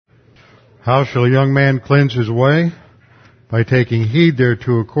How shall a young man cleanse his way? By taking heed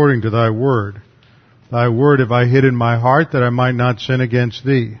thereto according to thy word. Thy word have I hid in my heart, that I might not sin against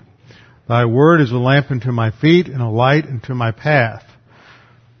thee. Thy word is a lamp unto my feet, and a light unto my path.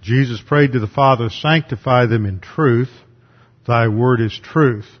 Jesus prayed to the Father, sanctify them in truth. Thy word is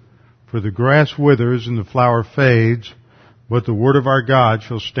truth. For the grass withers and the flower fades, but the word of our God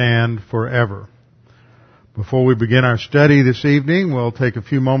shall stand forever. Before we begin our study this evening, we'll take a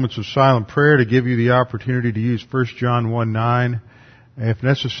few moments of silent prayer to give you the opportunity to use 1 John 1:9 if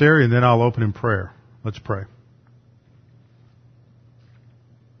necessary, and then I'll open in prayer. Let's pray.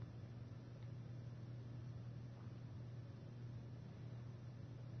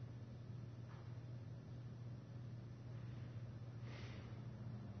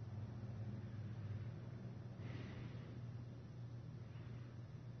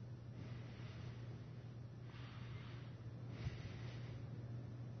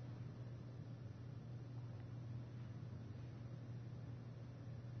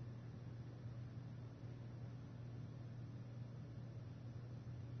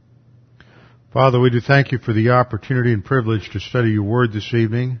 Father, we do thank you for the opportunity and privilege to study your word this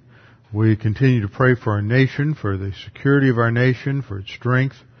evening. We continue to pray for our nation, for the security of our nation, for its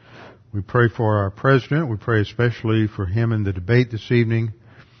strength. We pray for our president. We pray especially for him in the debate this evening.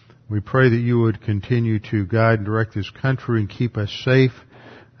 We pray that you would continue to guide and direct this country and keep us safe.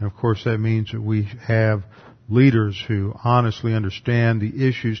 And of course that means that we have leaders who honestly understand the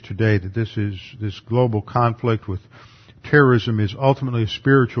issues today, that this global conflict with terrorism is ultimately a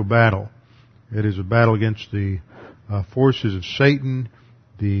spiritual battle. It is a battle against the forces of Satan,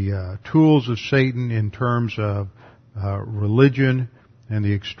 the tools of Satan in terms of religion and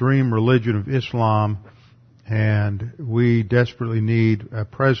the extreme religion of Islam. And we desperately need a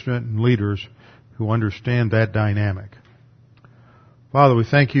president and leaders who understand that dynamic. Father, we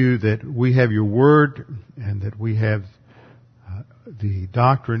thank you that we have your word and that we have the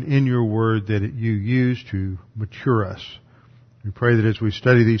doctrine in your word that you use to mature us. We pray that as we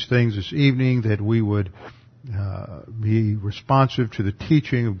study these things this evening, that we would be responsive to the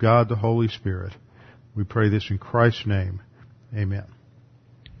teaching of God the Holy Spirit. We pray this in Christ's name. Amen.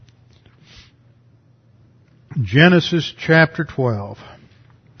 Genesis chapter 12.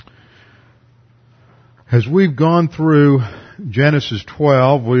 As we've gone through Genesis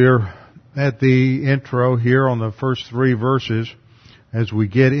 12, we're at the intro here on the first 3 verses as we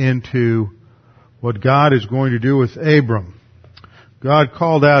get into what God is going to do with Abram. God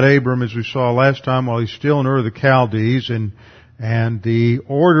called out Abram, as we saw last time, while he's still in Ur of the Chaldees, and the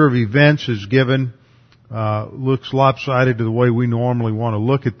order of events is given, looks lopsided to the way we normally want to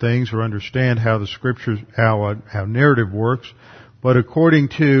look at things or understand how the scriptures, how narrative works. But according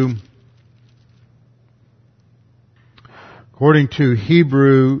to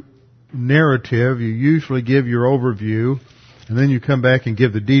Hebrew narrative, you usually give your overview, and then you come back and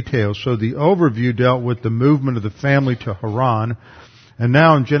give the details. So the overview dealt with the movement of the family to Haran. And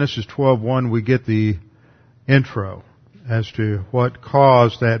now in Genesis 12:1 we get the intro as to what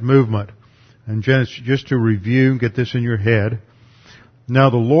caused that movement. And Genesis, just to review and get this in your head.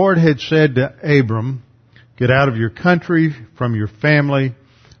 Now the Lord had said to Abram, get out of your country, from your family,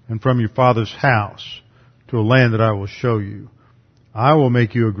 and from your father's house, to a land that I will show you. I will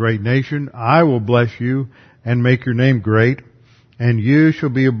make you a great nation. I will bless you and make your name great, and you shall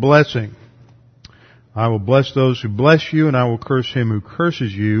be a blessing. I will bless those who bless you, and I will curse him who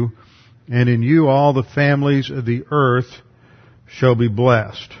curses you, and in you all the families of the earth shall be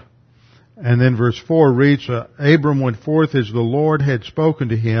blessed. And then verse 4 reads, Abram went forth as the Lord had spoken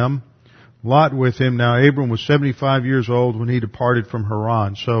to him, Lot with him. Now Abram was 75 years old when he departed from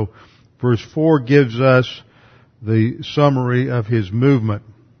Haran. So verse 4 gives us the summary of his movement.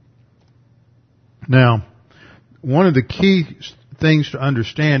 Now, one of the key things to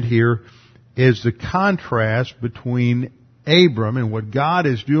understand here is the contrast between Abram and what God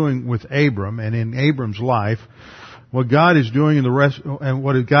is doing with Abram and in Abram's life, what God is doing in the rest, and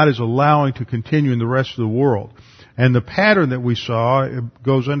what God is allowing to continue in the rest of the world. And the pattern that we saw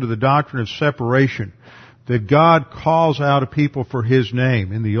goes under the doctrine of separation, that God calls out a people for His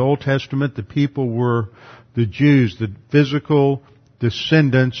name. In the Old Testament, the people were the Jews, the physical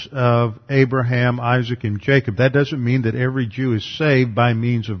descendants of Abraham, Isaac, and Jacob. That doesn't mean that every Jew is saved by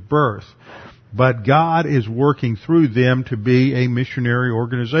means of birth. But God is working through them to be a missionary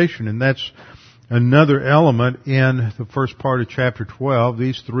organization. And that's another element in the first part of chapter 12.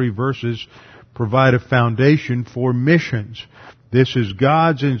 These 3 verses provide a foundation for missions. This is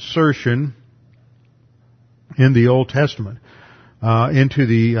God's insertion in the Old Testament into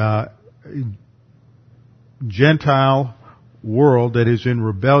the Gentile world that is in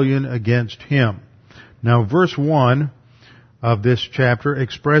rebellion against Him. Now, verse 1 of this chapter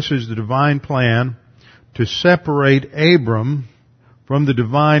expresses the divine plan to separate Abram from the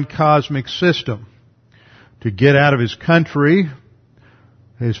divine cosmic system, to get out of his country,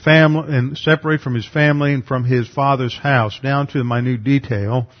 his family, and separate from his family and from his father's house, down to the minute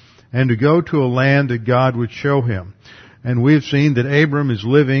detail, and to go to a land that God would show him. And we've seen that Abram is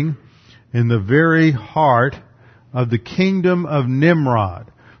living in the very heart of the kingdom of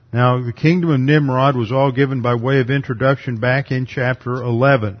Nimrod. Now, the kingdom of Nimrod was all given by way of introduction back in chapter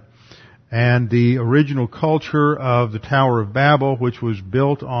 11. And the original culture of the Tower of Babel, which was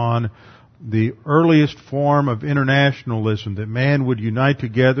built on the earliest form of internationalism, that man would unite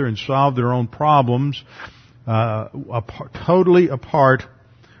together and solve their own problems, totally apart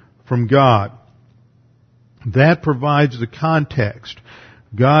from God. That provides the context.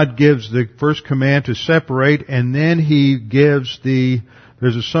 God gives the first command to separate, and then He gives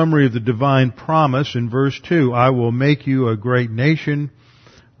there's a summary of the divine promise in verse 2. I will make you a great nation.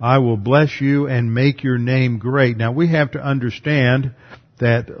 I will bless you and make your name great. Now we have to understand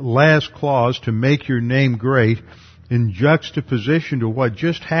that last clause, to make your name great, in juxtaposition to what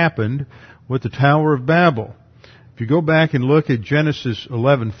just happened with the Tower of Babel. If you go back and look at Genesis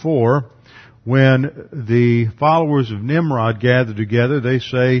 11:4, when the followers of Nimrod gather together, they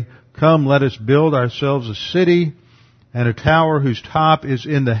say, come, let us build ourselves a city and a tower whose top is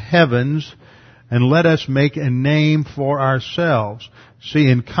in the heavens, and let us make a name for ourselves. See,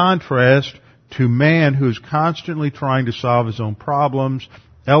 in contrast to man who is constantly trying to solve his own problems,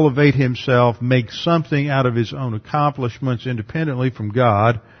 elevate himself, make something out of his own accomplishments independently from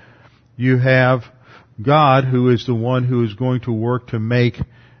God, you have God who is the one who is going to work to make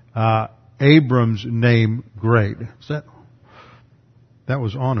Abram's name great. That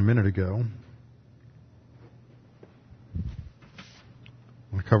was on a minute ago.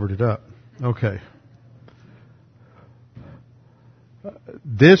 I covered it up. Okay.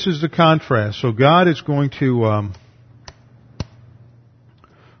 This is the contrast. So God is going to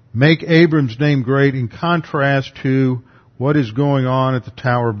make Abram's name great in contrast to what is going on at the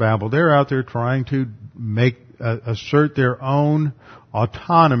Tower of Babel. They're out there trying to assert their own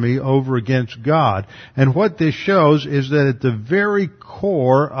autonomy over against God. And what this shows is that at the very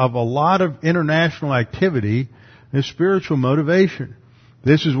core of a lot of international activity is spiritual motivation.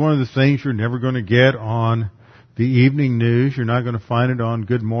 This is one of the things you're never going to get on the evening news. You're not going to find it on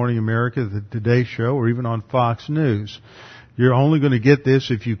Good Morning America, the Today Show, or even on Fox News. You're only going to get this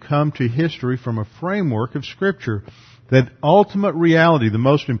if you come to history from a framework of Scripture. That ultimate reality, the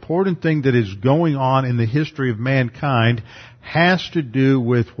most important thing that is going on in the history of mankind, has to do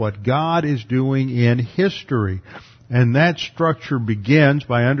with what God is doing in history. And that structure begins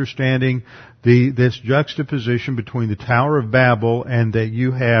by understanding this juxtaposition between the Tower of Babel and that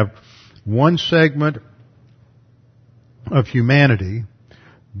you have one segment of humanity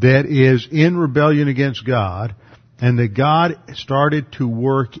that is in rebellion against God, and that God started to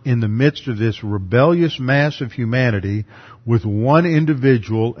work in the midst of this rebellious mass of humanity with one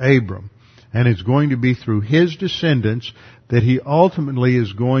individual, Abram. And it's going to be through his descendants that He ultimately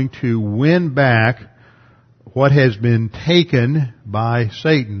is going to win back what has been taken by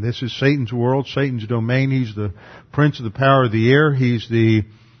Satan. This is Satan's world, Satan's domain. He's the prince of the power of the air. He's the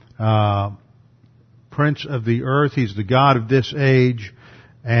prince of the earth. He's the god of this age.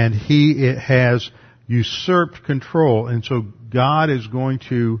 And he has usurped control. And so God is going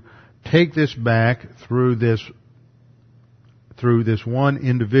to take this back through this one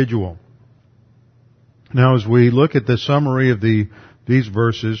individual. Now, as we look at the summary of these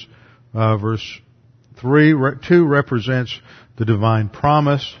verses, verse 2 represents the divine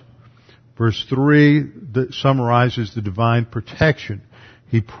promise. Verse 3 summarizes the divine protection.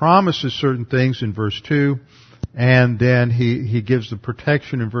 He promises certain things in verse 2, and then he gives the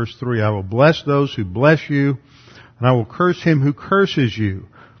protection in verse 3. I will bless those who bless you, and I will curse him who curses you.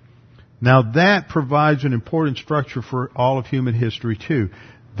 Now that provides an important structure for all of human history too.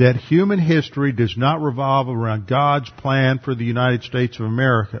 That human history does not revolve around God's plan for the United States of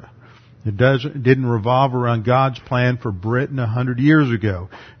America. It didn't revolve around God's plan for Britain 100 years ago.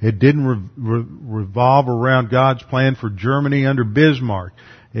 It didn't revolve around God's plan for Germany under Bismarck.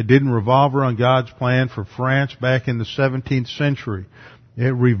 It didn't revolve around God's plan for France back in the 17th century.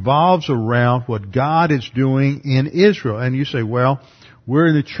 It revolves around what God is doing in Israel. And you say, well, we're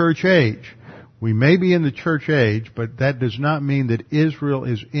in the church age. We may be in the church age, but that does not mean that Israel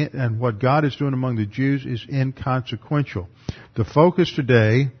is and what God is doing among the Jews is inconsequential. The focus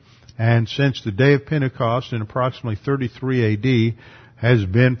today, and since the day of Pentecost in approximately 33 AD, has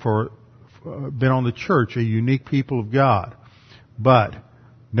been on the church, a unique people of God. but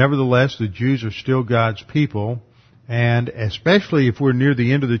nevertheless, the Jews are still God's people, and especially if we're near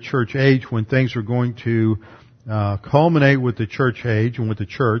the end of the church age, when things are going to culminate with the church age and with the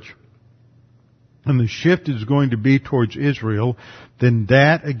church, and the shift is going to be towards Israel, then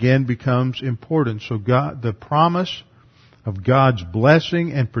that again becomes important. So the promise of God's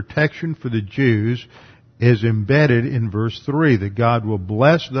blessing and protection for the Jews is embedded in verse 3, that God will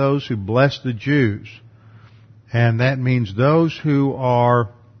bless those who bless the Jews. And that means those who are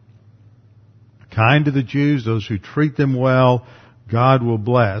kind to the Jews, those who treat them well, God will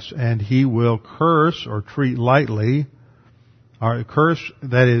bless, and He will curse or treat lightly, or curse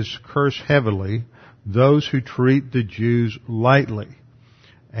heavily, those who treat the Jews lightly.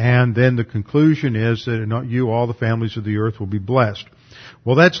 And then the conclusion is that you, all the families of the earth, will be blessed.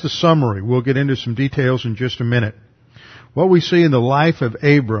 Well, that's the summary. We'll get into some details in just a minute. What we see in the life of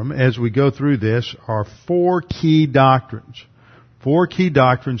Abram as we go through this are four key doctrines. Four key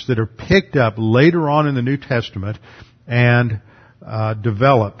doctrines that are picked up later on in the New Testament and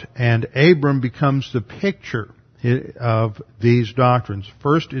developed. And Abram becomes the picture of these doctrines.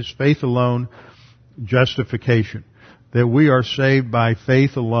 First is faith alone, justification. That we are saved by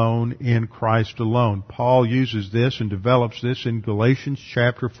faith alone in Christ alone. Paul uses this and develops this in Galatians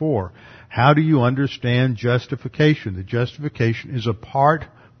chapter 4. How do you understand justification? The justification is apart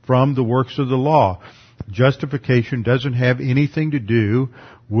from the works of the law. Justification doesn't have anything to do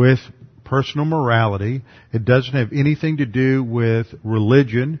with personal morality. It doesn't have anything to do with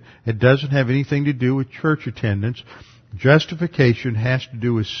religion. It doesn't have anything to do with church attendance. Justification has to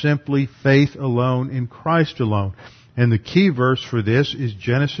do with simply faith alone in Christ alone. And the key verse for this is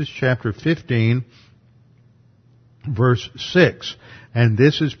Genesis chapter 15, verse 6. And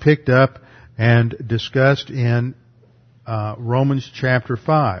this is picked up and discussed in Romans chapter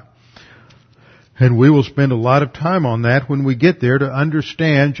 5. And we will spend a lot of time on that when we get there to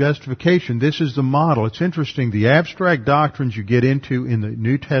understand justification. This is the model. It's interesting, the abstract doctrines you get into in the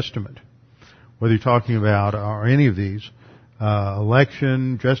New Testament, whether you're talking about or any of these,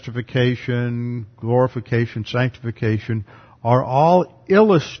 election, justification, glorification, sanctification, are all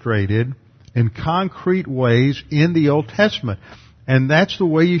illustrated in concrete ways in the Old Testament. And that's the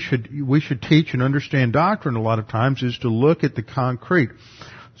way we should teach and understand doctrine a lot of times, is to look at the concrete.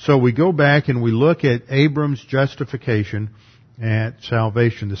 So we go back and we look at Abram's justification and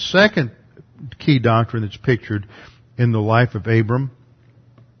salvation. The second key doctrine that's pictured in the life of Abram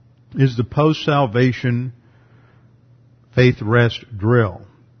is the post-salvation faith rest drill.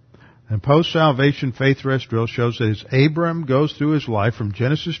 And post-salvation faith rest drill shows that as Abram goes through his life from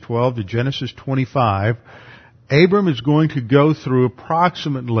Genesis 12 to Genesis 25, Abram is going to go through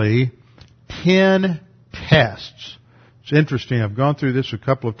approximately 10 tests. It's interesting. I've gone through this a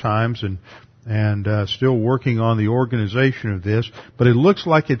couple of times and still working on the organization of this, but it looks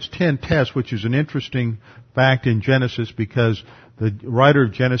like it's 10 tests, which is an interesting fact in Genesis because the writer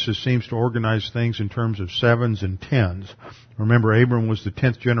of Genesis seems to organize things in terms of sevens and tens. Remember, Noah was the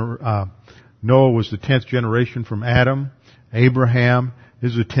 10th generation from Adam. Abraham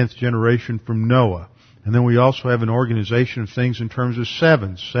is the 10th generation from Noah. And then we also have an organization of things in terms of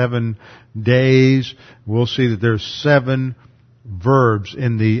sevens. 7 days. We'll see that there's 7 verbs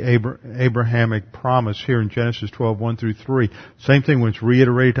in the Abrahamic promise here in Genesis 12, 1 through 3. Same thing when it's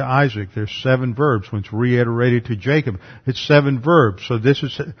reiterated to Isaac. There's 7 verbs. When it's reiterated to Jacob, it's 7 verbs. So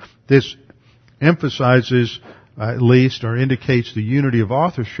this emphasizes at least, or indicates the unity of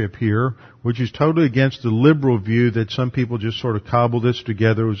authorship here, which is totally against the liberal view that some people just sort of cobbled this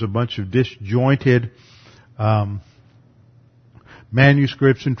together. It was a bunch of disjointed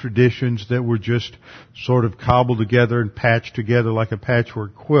manuscripts and traditions that were just sort of cobbled together and patched together like a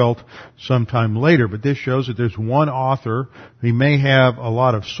patchwork quilt sometime later. But this shows that there's one author. He may have a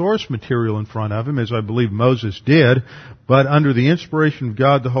lot of source material in front of him, as I believe Moses did, but under the inspiration of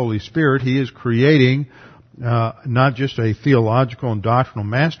God the Holy Spirit, he is creating not just a theological and doctrinal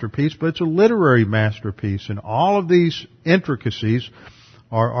masterpiece, but it's a literary masterpiece. And all of these intricacies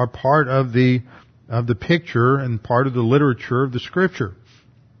are part of the picture and part of the literature of the Scripture.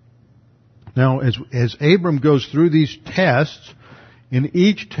 Now, as Abram goes through these tests, in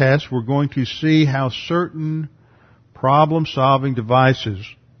each test we're going to see how certain problem-solving devices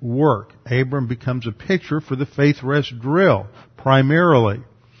work. Abram becomes a picture for the faith rest drill, primarily.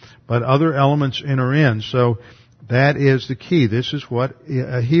 But other elements enter in. So that is the key. This is what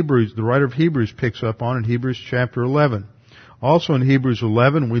the writer of Hebrews picks up on in Hebrews chapter 11. Also in Hebrews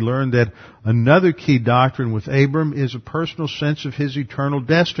 11, we learn that another key doctrine with Abram is a personal sense of his eternal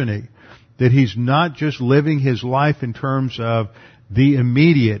destiny. That he's not just living his life in terms of the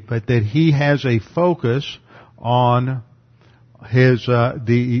immediate, but that he has a focus on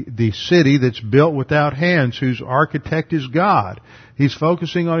the city that's built without hands, whose architect is God. He's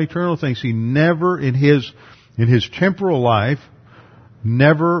focusing on eternal things. He never, in his temporal life,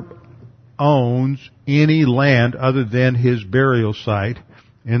 never owns any land other than his burial site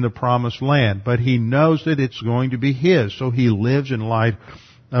in the promised land. But he knows that it's going to be his, so he lives in light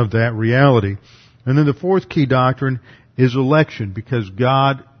of that reality. And then the fourth key doctrine is election, because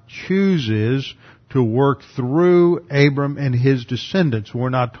God chooses to work through Abram and his descendants. We're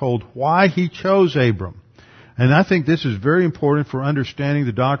not told why he chose Abram. And I think this is very important for understanding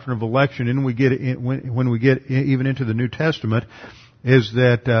the doctrine of election, and when we get even into the New Testament, is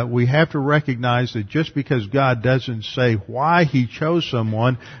that we have to recognize that just because God doesn't say why he chose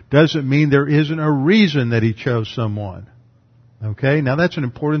someone doesn't mean there isn't a reason that he chose someone. Okay? Now that's an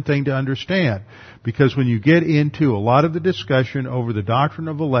important thing to understand, because when you get into a lot of the discussion over the doctrine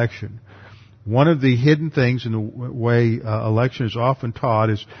of election, one of the hidden things in the way election is often taught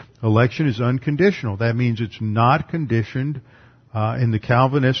is election is unconditional. That means it's not conditioned in the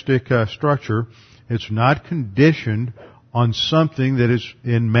Calvinistic structure. It's not conditioned on something that is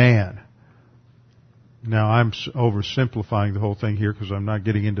in man. Now, I'm oversimplifying the whole thing here because I'm not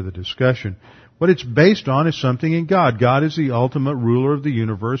getting into the discussion. What it's based on is something in God. God is the ultimate ruler of the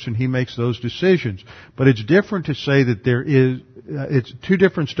universe, and he makes those decisions. But it's different to say that it's two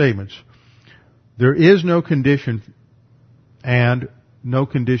different statements. There is no condition, and no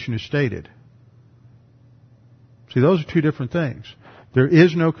condition is stated. See, those are two different things. There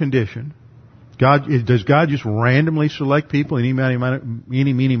is no condition. Does God just randomly select people? Eeny,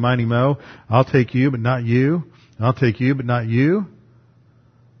 meeny, miny, mo. I'll take you, but not you. I'll take you, but not you.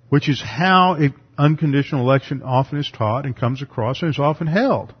 Which is how unconditional election often is taught and comes across and is often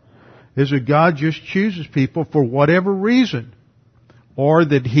held. Is that God just chooses people for whatever reason. Or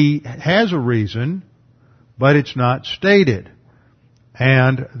that he has a reason, but it's not stated.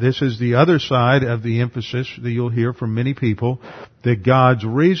 And this is the other side of the emphasis that you'll hear from many people, that God's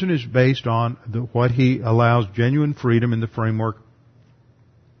reason is based on what he allows genuine freedom in the framework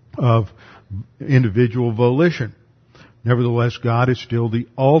of individual volition. Nevertheless, God is still the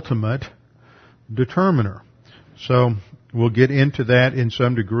ultimate determiner. So we'll get into that in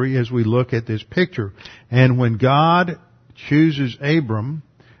some degree as we look at this picture. And when God chooses Abram,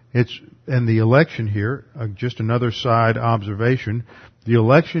 and the election here, just another side observation, the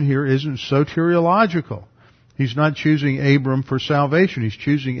election here isn't soteriological. He's not choosing Abram for salvation. He's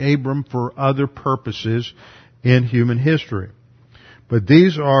choosing Abram for other purposes in human history. But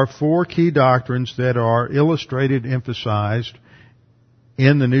these are four key doctrines that are illustrated, emphasized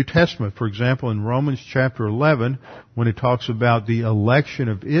in the New Testament. For example, in Romans chapter 11, when it talks about the election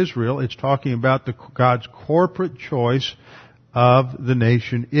of Israel, it's talking about God's corporate choice of the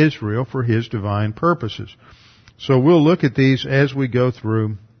nation Israel for his divine purposes. So we'll look at these as we go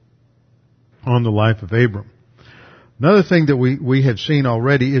through on the life of Abram. Another thing that we have seen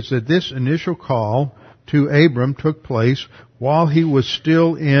already is that this initial call to Abram took place while he was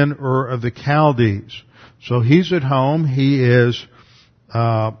still in Ur of the Chaldees. So he's at home. He is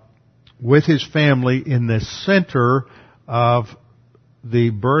with his family in the center of the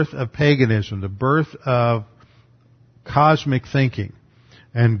birth of paganism, the birth of cosmic thinking.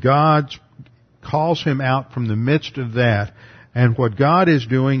 And God calls him out from the midst of that. And what God is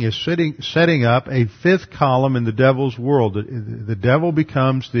doing is setting up a fifth column in the devil's world. The devil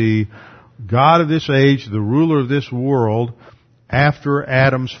becomes the god of this age, the ruler of this world, after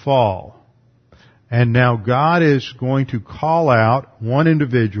Adam's fall. And now God is going to call out one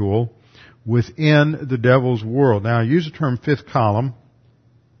individual within the devil's world. Now I use the term fifth column,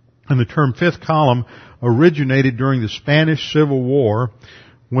 and the term fifth column originated during the Spanish Civil War,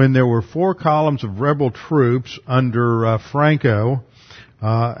 when there were 4 columns of rebel troops under Franco.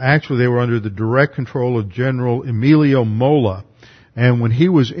 Actually, they were under the direct control of General Emilio Mola. And when he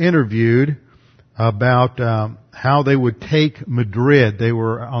was interviewed about how they would take Madrid, they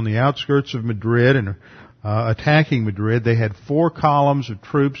were on the outskirts of Madrid and attacking Madrid. They had 4 columns of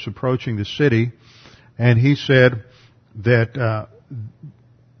troops approaching the city, and he said that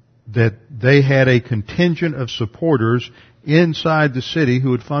they had a contingent of supporters inside the city who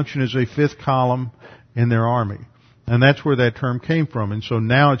would function as a fifth column in their army. And that's where that term came from. And so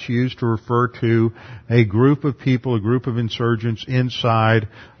now it's used to refer to a group of people, a group of insurgents inside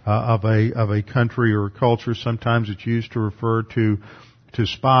of a country or a culture. Sometimes it's used to refer to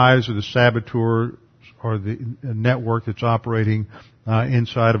spies or the saboteurs or the network that's operating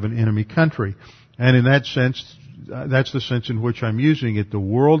inside of an enemy country. And in that sense, that's the sense in which I'm using it. The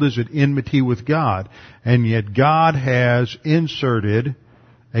world is at enmity with God, and yet God has inserted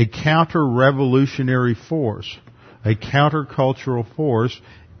a counter-revolutionary force, a countercultural force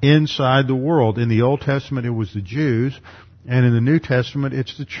inside the world. In the Old Testament, it was the Jews, and in the New Testament,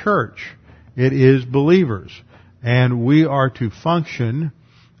 it's the church. It is believers. And we are to function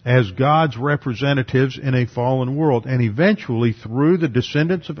as God's representatives in a fallen world. And eventually, through the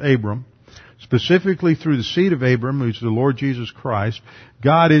descendants of Abram, specifically through the seed of Abram, who's the Lord Jesus Christ,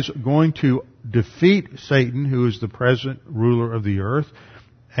 God is going to defeat Satan, who is the present ruler of the earth,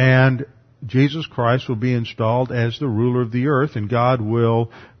 and Jesus Christ will be installed as the ruler of the earth, and God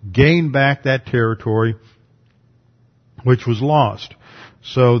will gain back that territory which was lost.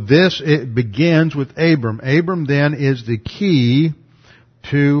 So it begins with Abram. Abram then is the key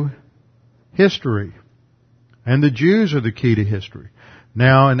to history. And the Jews are the key to history.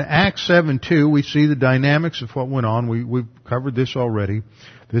 Now in Acts 7:2 we see the dynamics of what went on. We've covered this already.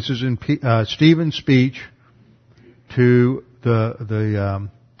 This is in Stephen's speech to the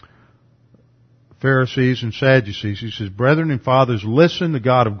Pharisees and Sadducees. He says, "Brethren and fathers, listen, the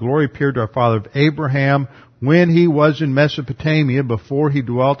God of glory appeared to our father Abraham when he was in Mesopotamia before he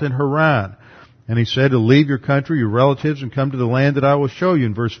dwelt in Haran. And he said to leave your country, your relatives, and come to the land that I will show you."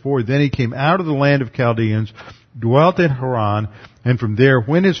 In verse 4, "Then he came out of the land of Chaldeans, dwelt in Haran, and from there,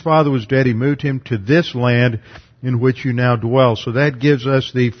 when his father was dead, he moved him to this land in which you now dwell." So that gives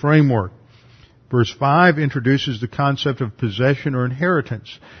us the framework. Verse 5 introduces the concept of possession or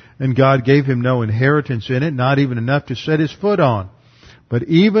inheritance. And God gave him no inheritance in it, not even enough to set his foot on. But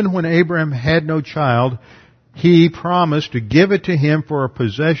even when Abraham had no child, he promised to give it to him for a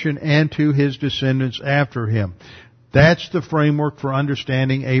possession and to his descendants after him. That's the framework for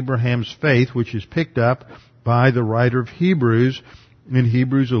understanding Abraham's faith, which is picked up by the writer of Hebrews in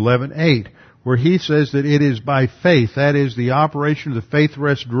Hebrews 11:8, where he says that it is by faith, that is the operation of the faith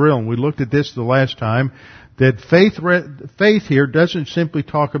rest drill. And we looked at this the last time, that faith here doesn't simply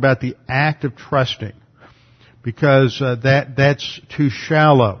talk about the act of trusting, because that's too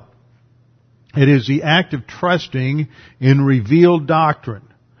shallow. It is the act of trusting in revealed doctrine.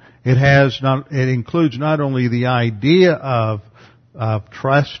 It includes not only the idea of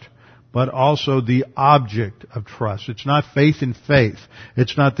trust, but also the object of trust. It's not faith in faith.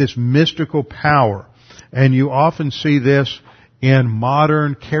 It's not this mystical power. And you often see this in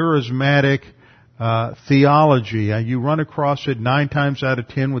modern charismatic theology. You run across it 9 times out of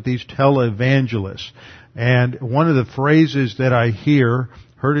 10 with these televangelists. And one of the phrases that I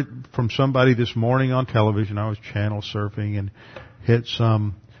heard it from somebody this morning on television. I was channel surfing and hit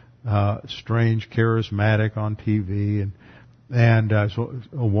some strange charismatic on TV, and so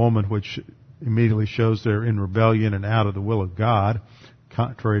a woman, which immediately shows they're in rebellion and out of the will of God,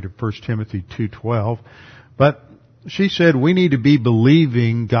 contrary to 1 Timothy 2:12. But she said we need to be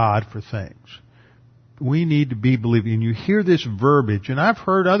believing God for things. We need to be believing. And you hear this verbiage, and I've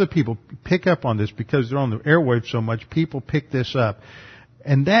heard other people pick up on this because they're on the airwaves so much. People pick this up.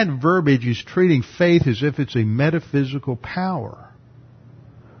 And that verbiage is treating faith as if it's a metaphysical power.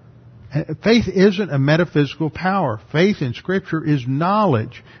 Faith isn't a metaphysical power. Faith in Scripture is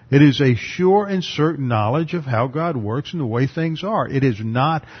knowledge. It is a sure and certain knowledge of how God works and the way things are. It is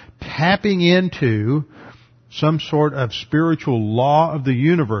not tapping into some sort of spiritual law of the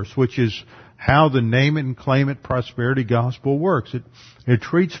universe, which is how the name it and claim it prosperity gospel works. It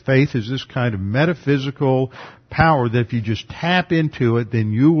treats faith as this kind of metaphysical power that if you just tap into it,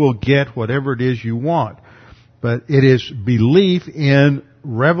 then you will get whatever it is you want. But it is belief in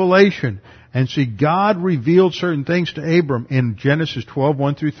revelation. And see, God revealed certain things to Abram. In Genesis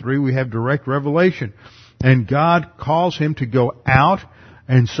 12:1-3, we have direct revelation. And God calls him to go out,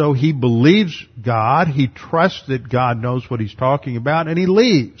 and so he believes God, he trusts that God knows what he's talking about, and he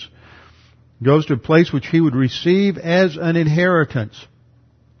leaves. Goes to a place which he would receive as an inheritance.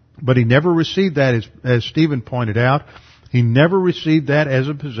 But he never received that, as Stephen pointed out, he never received that as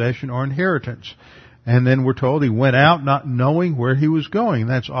a possession or inheritance. And then we're told he went out not knowing where he was going.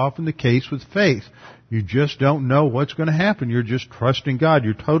 That's often the case with faith. You just don't know what's going to happen. You're just trusting God.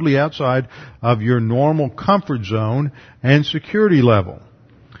 You're totally outside of your normal comfort zone and security level.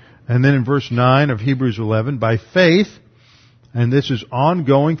 And then in verse 9 of Hebrews 11, by faith, and this is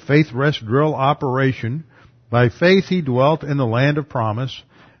ongoing faith rest drill operation, by faith he dwelt in the land of promise.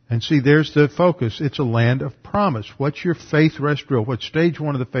 And see, there's the focus. It's a land of promise. What's your faith rest drill? What's stage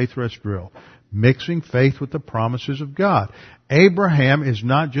 1 of the faith rest drill? Mixing faith with the promises of God. Abraham is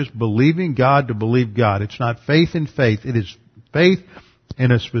not just believing God to believe God. It's not faith in faith. It is faith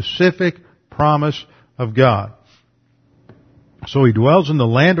in a specific promise of God. So he dwells in the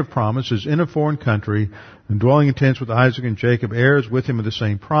land of promises in a foreign country, and dwelling in tents with Isaac and Jacob, heirs with him of the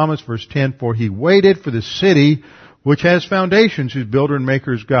same promise. Verse 10, for he waited for the city which has foundations, whose builder and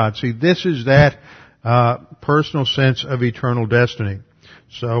maker is God. See, this is that personal sense of eternal destiny.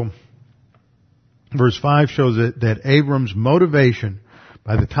 So, verse 5 shows that Abram's motivation,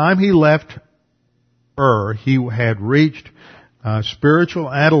 by the time he left Ur, he had reached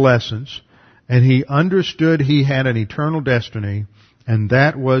spiritual adolescence, and he understood he had an eternal destiny, and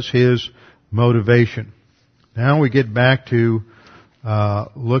that was his motivation. Now we get back to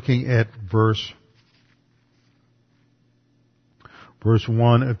looking at verse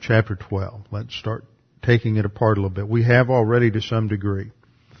 1 of chapter 12. Let's start taking it apart a little bit. We have already to some degree.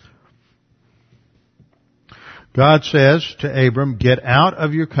 God says to Abram, get out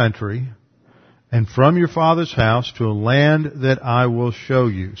of your country and from your father's house to a land that I will show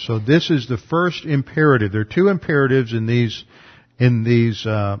you. So this is the first imperative. There are two imperatives in these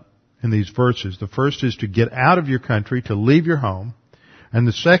verses. The first is to get out of your country, to leave your home. And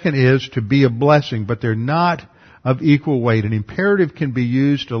the second is to be a blessing, but they're not of equal weight. An imperative can be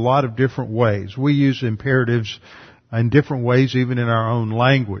used a lot of different ways. We use imperatives in different ways even in our own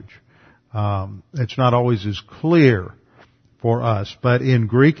language. It's not always as clear for us. But in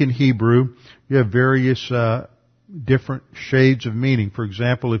Greek and Hebrew, you have various different shades of meaning. For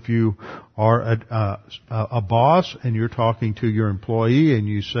example, if you are a boss and you're talking to your employee and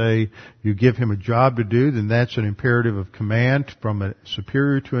you say you give him a job to do, then that's an imperative of command from a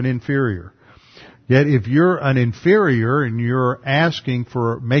superior to an inferior. Yet if you're an inferior and you're asking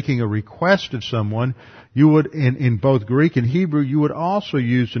for making a request of someone, you would, in both Greek and Hebrew, you would also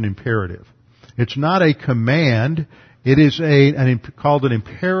use an imperative. It's not a command, it is called an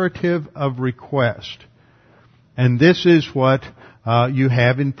imperative of request. And this is what you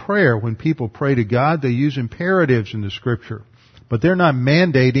have in prayer. When people pray to God, they use imperatives in the Scripture. But they're not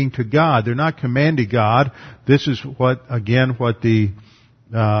mandating to God. They're not commanding God. This is what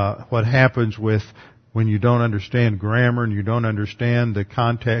happens with when you don't understand grammar and you don't understand the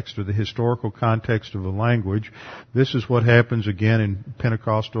context or the historical context of a language. This is what happens again in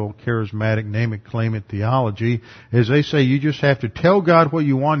Pentecostal, charismatic, name it, claim it theology, is they say you just have to tell God what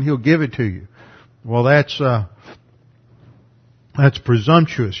you want and He'll give it to you. Well, that's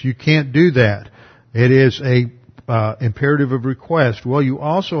presumptuous. You can't do that. It is a imperative of request. Well, you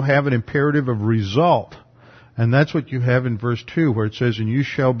also have an imperative of result. And that's what you have in verse 2 where it says, and you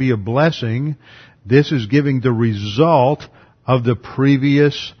shall be a blessing. This is giving the result of the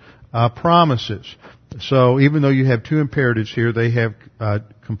previous promises. So even though you have two imperatives here, they have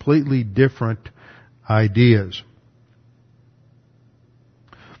completely different ideas.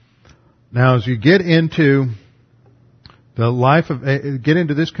 Now as you get into get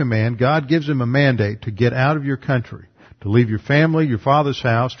into this command, God gives him a mandate to get out of your country, to leave your family, your father's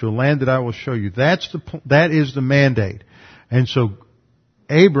house, to a land that I will show you. That is the mandate. And so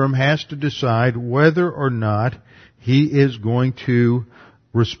Abram has to decide whether or not he is going to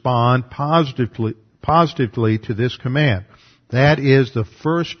respond positively to this command. That is the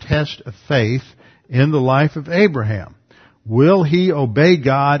first test of faith in the life of Abraham. Will he obey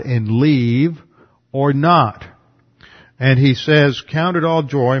God and leave or not? And he says, count it all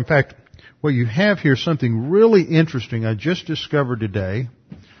joy. In fact, what you have here is something really interesting I just discovered today.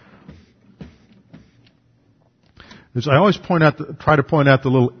 As I always try to point out the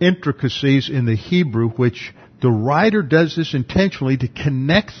little intricacies in the Hebrew, which the writer does this intentionally to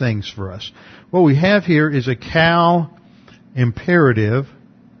connect things for us. What we have here is a Cal imperative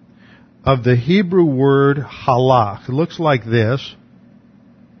of the Hebrew word halach. It looks like this,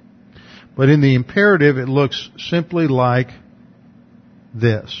 but in the imperative it looks simply like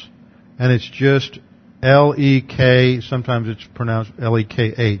this. And it's just L-E-K, sometimes it's pronounced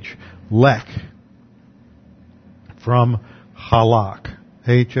L-E-K-H, lek, from halak,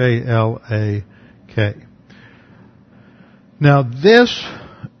 H-A-L-A-K. Now this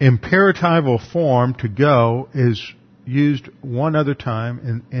imperatival form to go is used one other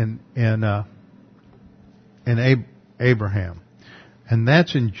time in Abraham. And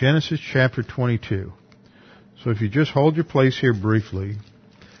that's in Genesis chapter 22. So if you just hold your place here briefly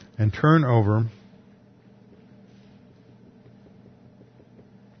and turn over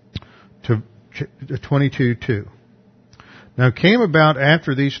to 22:2. Now it came about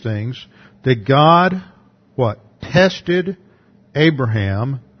after these things that God, tested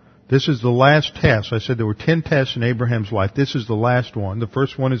Abraham. This is the last test. I said there were 10 tests in Abraham's life. This is the last one. The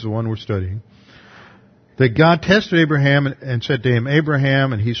first one is the one we're studying. That God tested Abraham and said to him,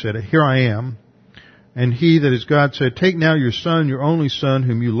 Abraham, and he said, here I am. And he, that is God, said, take now your son, your only son,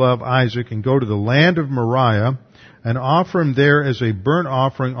 whom you love, Isaac, and go to the land of Moriah, and offer him there as a burnt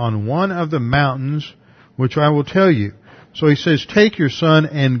offering on one of the mountains, which I will tell you. So he says, take your son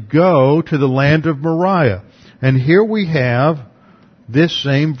and go to the land of Moriah. And here we have this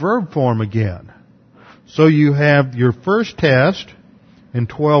same verb form again. So you have your first test in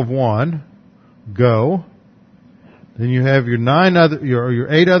 12:1, go. Then you have your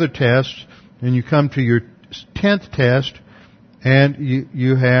 8 other tests, and you come to your 10th test, and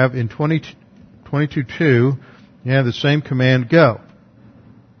you have in 22:2, you have the same command, go.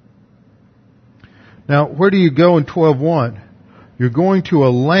 Now, where do you go in 12:1? You're going to a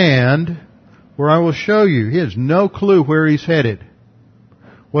land where I will show you. He has no clue where he's headed.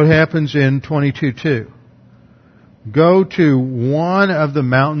 What happens in 22:2? Go to one of the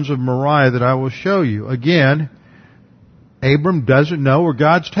mountains of Moriah that I will show you. Again, Abram doesn't know where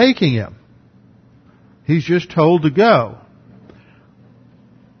God's taking him. He's just told to go.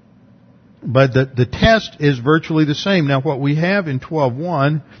 But the test is virtually the same. Now, what we have in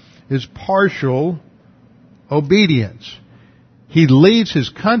 12:1 is partial obedience. He leaves his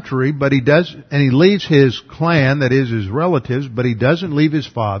country, and he leaves his clan, that is his relatives, but he doesn't leave his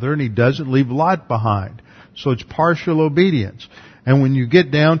father, and he doesn't leave Lot behind. So it's partial obedience. And when you get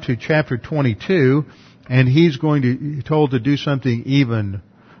down to chapter 22, and he's told to do something even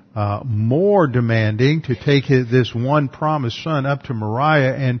more demanding, to take this one promised son up to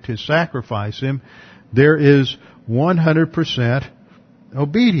Moriah and to sacrifice him, there is 100%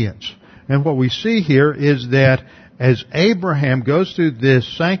 obedience. And what we see here is that as Abraham goes through this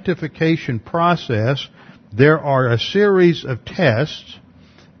sanctification process, there are a series of tests,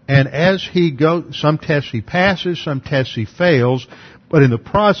 and as he goes, some tests he passes, some tests he fails, but in the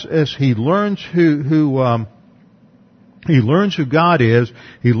process he learns who God is,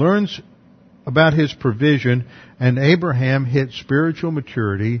 he learns about His provision, and Abraham hits spiritual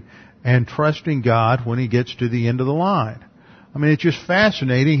maturity and trusting God when he gets to the end of the line. I mean, it's just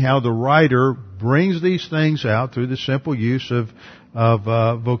fascinating how the writer brings these things out through the simple use of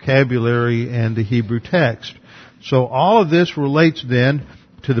vocabulary and the Hebrew text. So all of this relates then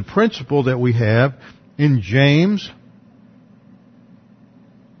to the principle that we have in James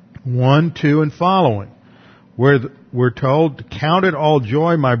 1, 2, and following, where we're told, "Count it all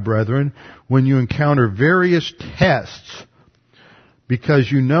joy, my brethren, when you encounter various tests,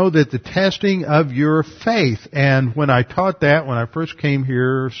 because you know that the testing of your faith," and when I taught that, when I first came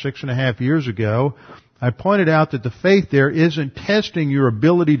here 6.5 years ago, I pointed out that the faith there isn't testing your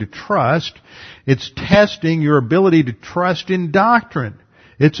ability to trust, it's testing your ability to trust in doctrine.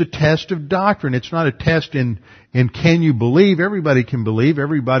 It's a test of doctrine. It's not a test in can you believe. Everybody can believe.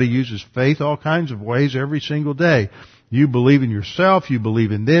 Everybody uses faith all kinds of ways every single day. You believe in yourself, you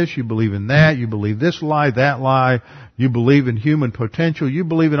believe in this, you believe in that, you believe this lie, that lie, you believe in human potential, you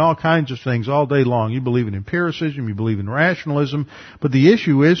believe in all kinds of things all day long. You believe in empiricism, you believe in rationalism, but the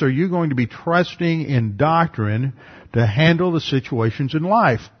issue is, are you going to be trusting in doctrine to handle the situations in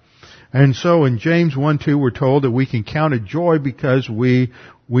life? And so in James 1:2 we're told that we can count it joy because we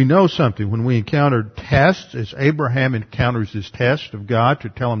know something. When we encounter tests, as Abraham encounters this test of God to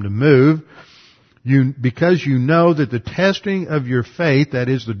tell him to move, because you know that the testing of your faith, that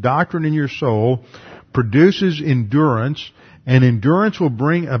is the doctrine in your soul, produces endurance, and endurance will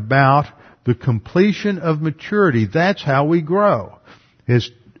bring about the completion of maturity. That's how we grow, is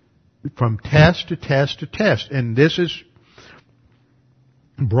from test to test to test. And this is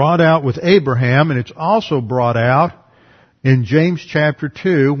brought out with Abraham, and it's also brought out in James chapter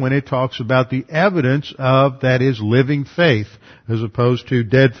 2 when it talks about the evidence of, that is, living faith, as opposed to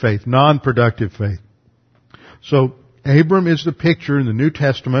dead faith, non-productive faith. So Abram is the picture in the New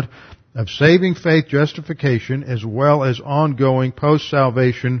Testament of saving faith, justification, as well as ongoing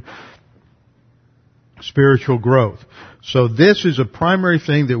post-salvation spiritual growth. So this is a primary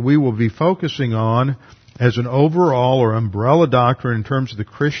thing that we will be focusing on as an overall or umbrella doctrine in terms of the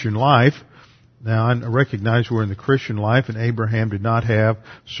Christian life. Now, I recognize we're in the Christian life, and Abraham did not have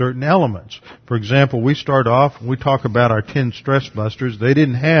certain elements. For example, we start off, we talk about our 10 stress busters. They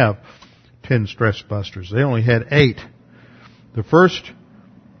didn't have 10 stress busters. They only had 8. The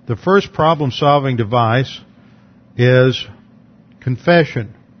first problem-solving device is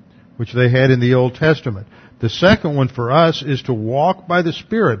confession, which they had in the Old Testament. The second one for us is to walk by the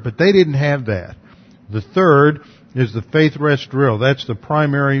Spirit, but they didn't have that. The third is the faith rest drill. That's the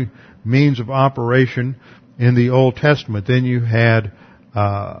primary means of operation in the Old Testament. Then you had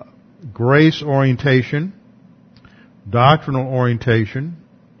grace orientation, doctrinal orientation,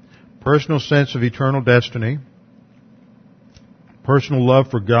 personal sense of eternal destiny, personal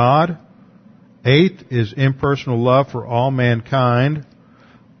love for God. 8 is impersonal love for all mankind.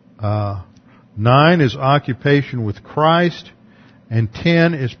 9 is occupation with Christ. and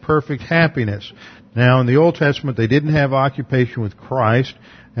 10 is perfect happiness. Now, in the Old Testament, they didn't have occupation with Christ,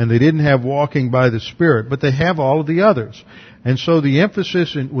 and they didn't have walking by the Spirit, but they have all of the others. And so the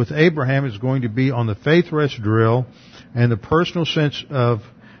emphasis with Abraham is going to be on the faith rest drill and the personal sense of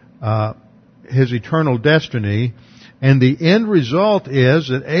his eternal destiny. And the end result is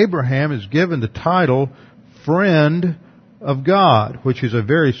that Abraham is given the title Friend of God, which is a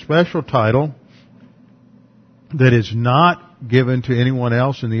very special title that is not given to anyone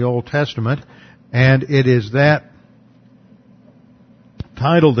else in the Old Testament. And it is that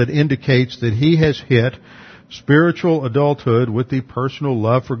title that indicates that he has hit spiritual adulthood with the personal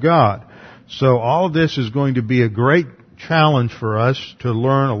love for God. So all of this is going to be a great challenge for us to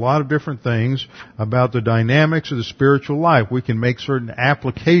learn a lot of different things about the dynamics of the spiritual life. We can make certain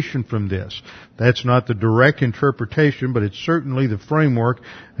application from this. That's not the direct interpretation, but it's certainly the framework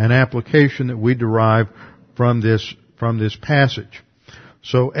and application that we derive from this passage.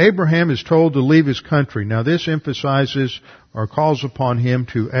 So Abraham is told to leave his country. Now this emphasizes or calls upon him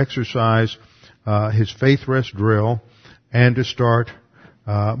to exercise his faith rest drill and to start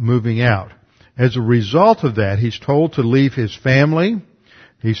moving out. As a result of that, he's told to leave his family.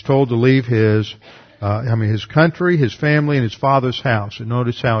 He's told to leave his country, his family, and his father's house. And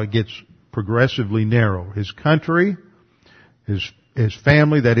notice how it gets progressively narrow. His country, his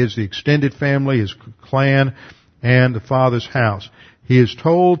family, that is the extended family, his clan, and the father's house. He is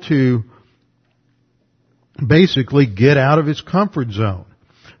told to basically get out of his comfort zone,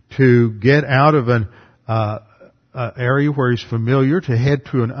 to get out of an area where he's familiar, to head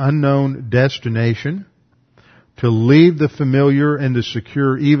to an unknown destination, to leave the familiar and the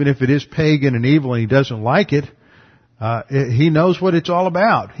secure, even if it is pagan and evil and he doesn't like it. He knows what it's all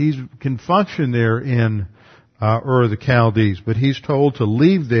about. He can function there in Ur of the Chaldees, but he's told to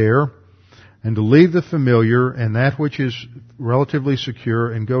leave there and to leave the familiar and that which is relatively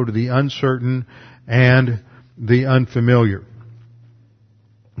secure and go to the uncertain and the unfamiliar.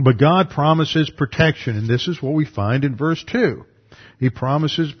 But God promises protection, and this is what we find in verse 2. He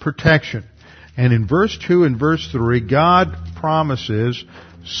promises protection. And in verse 2 and verse 3, God promises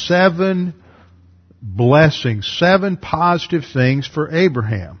 7 blessings, 7 positive things for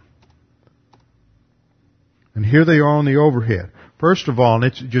Abraham. And here they are on the overhead. First of all, and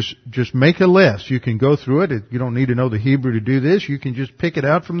it's just make a list. You can go through it. You don't need to know the Hebrew to do this. You can just pick it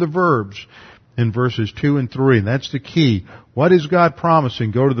out from the verbs in verses 2 and 3. And that's the key. What is God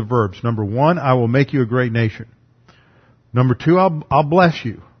promising? Go to the verbs. Number 1, I will make you a great nation. Number 2, I'll bless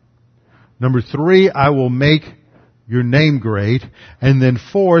you. Number 3, I will make your name great. And then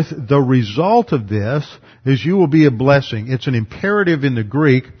 4th, the result of this is you will be a blessing. It's an imperative in the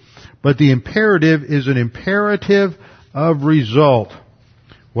Greek, but the imperative is an imperative of result.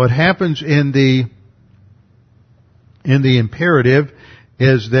 What happens in the imperative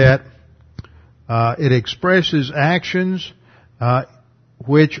is that it expresses actions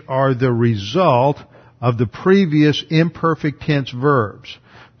which are the result of the previous imperfect tense verbs.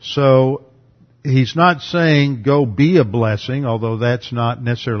 So he's not saying go be a blessing, although that's not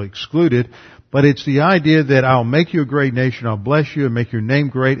necessarily excluded, but it's the idea that I'll make you a great nation, I'll bless you and make your name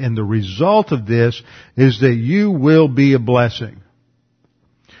great, and the result of this is that you will be a blessing.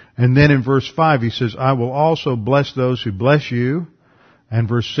 And then in verse 5 he says, I will also bless those who bless you. And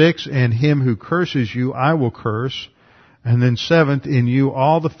verse 6, and him who curses you I will curse. And then 7th, in you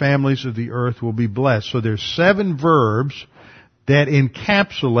all the families of the earth will be blessed. So there's 7 verbs that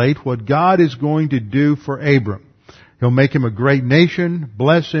encapsulate what God is going to do for Abram. He'll make him a great nation,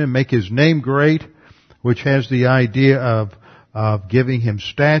 bless him, make his name great, which has the idea of giving him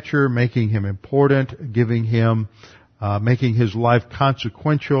stature, making him important, giving him, making his life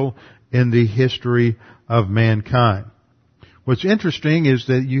consequential in the history of mankind. What's interesting is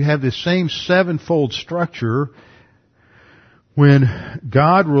that you have the same 7-fold structure when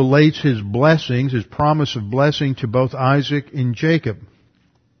God relates his blessings, his promise of blessing to both Isaac and Jacob.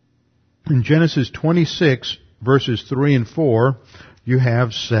 In Genesis 26, verses 3 and 4, you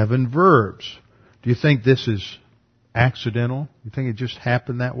have 7 verbs. Do you think this is accidental? You think it just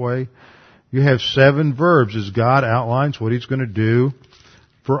happened that way? You have 7 verbs as God outlines what he's going to do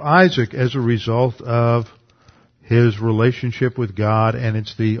for Isaac as a result of his relationship with God, and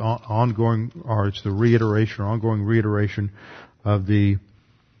it's the ongoing reiteration of the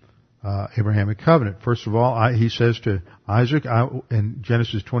Abrahamic covenant. First of all, he says to Isaac in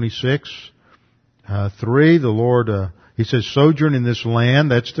Genesis 26, 3, the Lord, he says, sojourn in this land,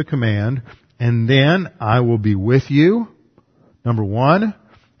 that's the command, and then I will be with you, number 1,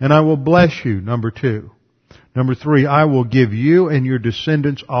 and I will bless you, number 2. Number 3, I will give you and your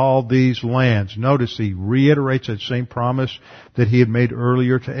descendants all these lands. Notice he reiterates that same promise that he had made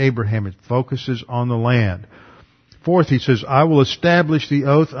earlier to Abraham. It focuses on the land. 4th, he says, I will establish the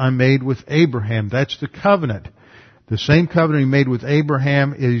oath I made with Abraham. That's the covenant. The same covenant he made with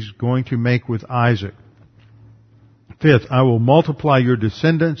Abraham is going to make with Isaac. 5th, I will multiply your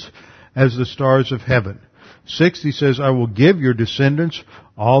descendants as the stars of heaven. 6th, he says, I will give your descendants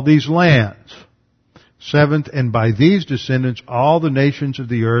all these lands. 7th, and by these descendants all the nations of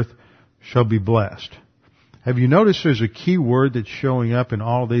the earth shall be blessed. Have you noticed there's a key word that's showing up in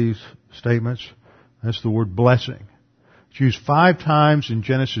all these statements? That's the word blessing. It's used 5 times in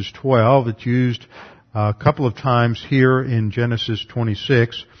Genesis 12. It's used a couple of times here in Genesis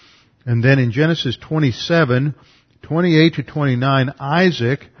 26. And then in Genesis 27, 28 to 29,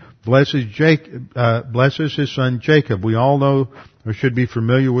 Isaac blesses his son Jacob. We all know, or should be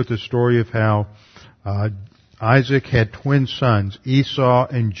familiar with the story of how Isaac had twin sons, Esau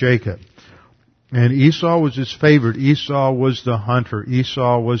and Jacob. And Esau was his favorite. Esau was the hunter.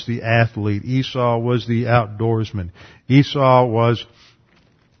 Esau was the athlete. Esau was the outdoorsman. Esau was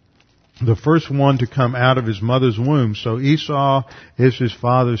the first one to come out of his mother's womb. So Esau is his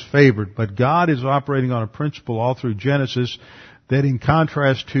father's favorite. But God is operating on a principle all through Genesis that, in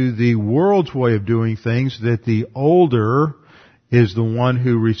contrast to the world's way of doing things, that the older is the one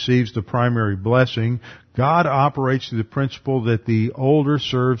who receives the primary blessing. God operates through the principle that the older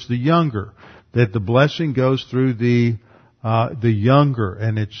serves the younger, that the blessing goes through the younger.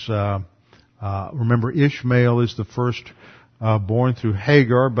 And it's, remember, Ishmael is the first born through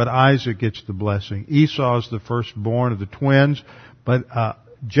Hagar, but Isaac gets the blessing. Esau is the firstborn of the twins, but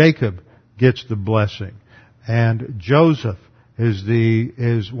Jacob gets the blessing. And Joseph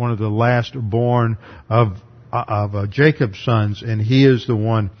is one of the last born of Jacob's sons, and he is the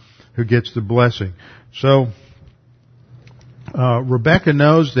one who gets the blessing. So Rebekah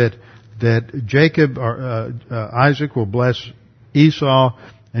knows that Jacob or Isaac will bless Esau,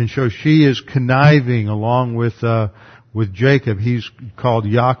 and so she is conniving along with Jacob. He's called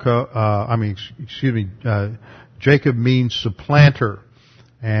Jacob means supplanter,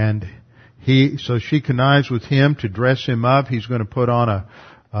 and so she connives with him to dress him up. He's going to put on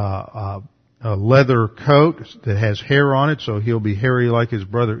a leather coat that has hair on it, so he'll be hairy like his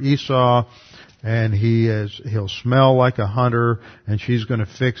brother Esau, and he'll smell like a hunter, and she's going to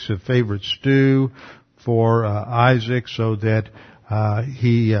fix a favorite stew for Isaac so that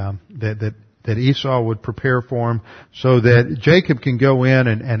that Esau would prepare for him, so that Jacob can go in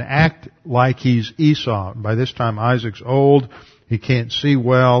and act like he's Esau. By this time Isaac's old, he can't see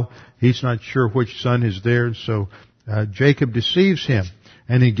well, he's not sure which son is there, so Jacob deceives him,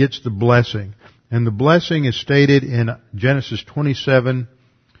 and he gets the blessing. And the blessing is stated in Genesis 27,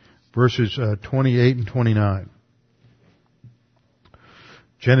 verses 28 and 29.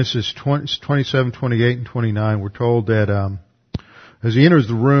 Genesis 27, 28 and 29, we're told that as he enters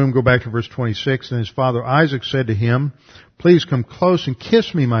the room, go back to verse 26, and his father Isaac said to him, "Please come close and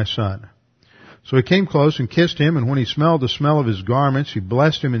kiss me, my son." So he came close and kissed him, and when he smelled the smell of his garments, he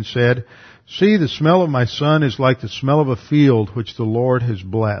blessed him and said, "See, the smell of my son is like the smell of a field which the Lord has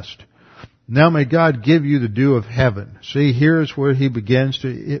blessed. Now may God give you the dew of heaven." See, here's where he begins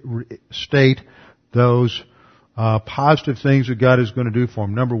to state those positive things that God is going to do for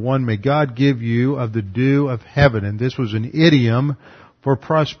him. Number 1, may God give you of the dew of heaven. And this was an idiom for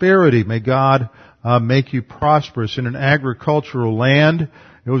prosperity. May God make you prosperous. In an agricultural land,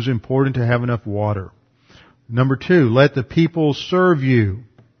 it was important to have enough water. Number 2, let the people serve you.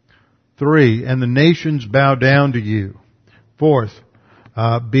 3, and the nations bow down to you. 4th,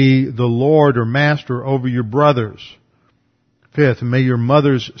 be the Lord or master over your brothers. 5th, may your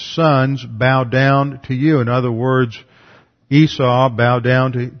mother's sons bow down to you. In other words, Esau bow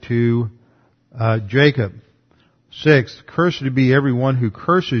down to Jacob. 6th, cursed be everyone who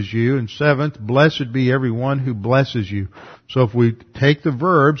curses you. And 7th, blessed be everyone who blesses you. So if we take the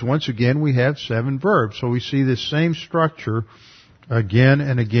verbs, once again we have 7 verbs. So we see this same structure again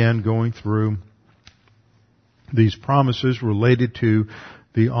and again going through these promises related to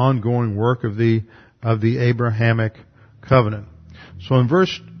the ongoing work of the Abrahamic covenant. So in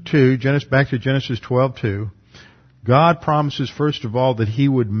verse 2, back to Genesis 12:2, God promises first of all that He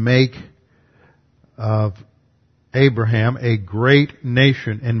would make of Abraham a great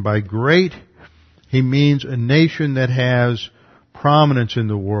nation. And by great, He means a nation that has prominence in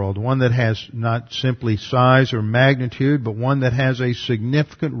the world, one that has not simply size or magnitude, but one that has a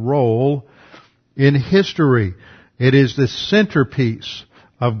significant role in history. It is the centerpiece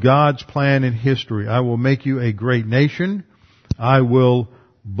of God's plan in history. I will make you a great nation. I will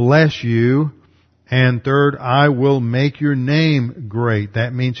bless you, And third, I will make your name great.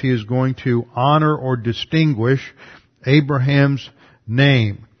 That means he is going to honor or distinguish Abraham's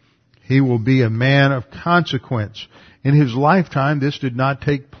name. He will be a man of consequence. In his lifetime, this did not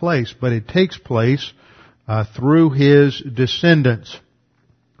take place, but it takes place through his descendants.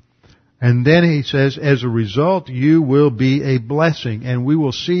 And then he says, as a result, you will be a blessing. And we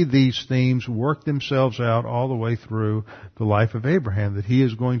will see these themes work themselves out all the way through the life of Abraham, that he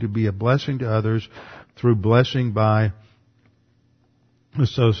is going to be a blessing to others through blessing by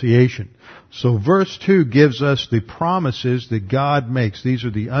association. So verse 2 gives us the promises that God makes. These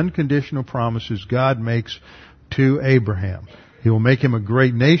are the unconditional promises God makes to Abraham. He will make him a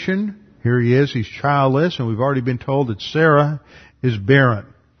great nation. Here he is, he's childless, and we've already been told that Sarah is barren.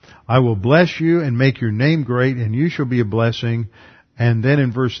 I will bless you and make your name great, and you shall be a blessing. And then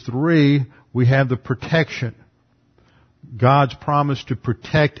in verse 3, we have the protection. God's promise to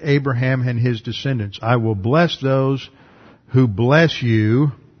protect Abraham and his descendants. I will bless those who bless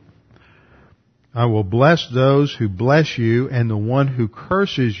you. I will bless those who bless you, and the one who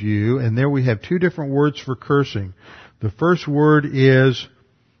curses you. And there we have two different words for cursing. The first word is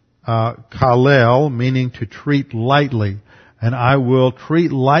kalel, meaning to treat lightly. And I will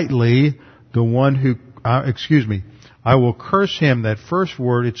treat lightly the one who, I will curse him. That first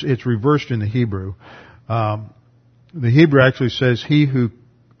word, it's reversed in the Hebrew. The Hebrew actually says, he who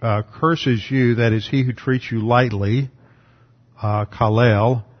curses you, that is, he who treats you lightly,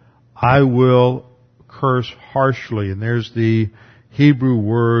 kalel, I will curse harshly. And there's the Hebrew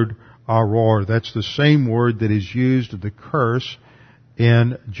word aror. That's the same word that is used of the curse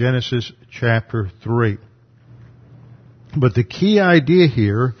in Genesis chapter 3. But the key idea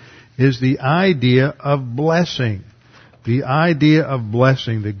here is the idea of blessing. The idea of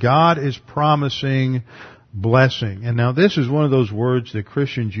blessing, that God is promising blessing. And now this is one of those words that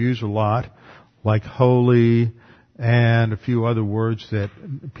Christians use a lot, like holy and a few other words that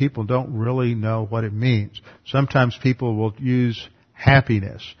people don't really know what it means. Sometimes people will use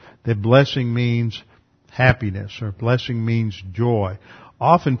happiness, that blessing means happiness, or blessing means joy.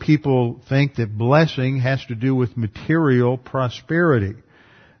 Often people think that blessing has to do with material prosperity.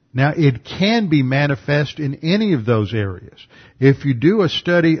 Now, it can be manifest in any of those areas. If you do a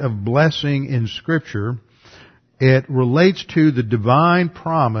study of blessing in Scripture, it relates to the divine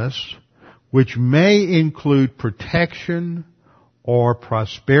promise, which may include protection, or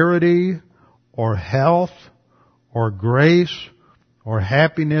prosperity, or health, or grace, or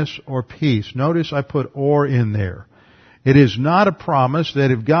happiness, or peace. Notice I put or in there. It is not a promise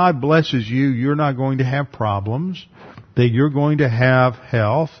that if God blesses you, you're not going to have problems, that you're going to have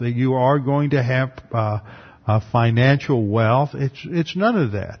health, that you are going to have financial wealth. It's none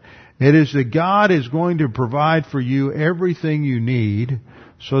of that. It is that God is going to provide for you everything you need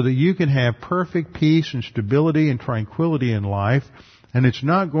so that you can have perfect peace and stability and tranquility in life. And it's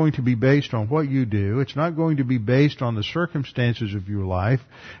not going to be based on what you do. It's not going to be based on the circumstances of your life.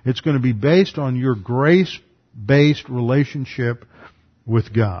 It's going to be based on your grace-based relationship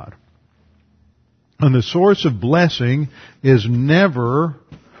with God. And the source of blessing is never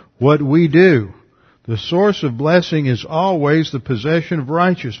what we do. The source of blessing is always the possession of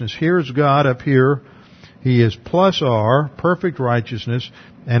righteousness. Here's God up here. He is plus R, perfect righteousness,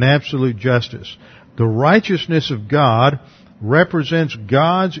 and absolute justice. The righteousness of God represents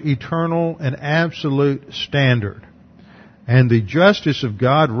God's eternal and absolute standard. And the justice of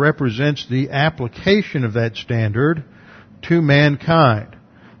God represents the application of that standard to mankind.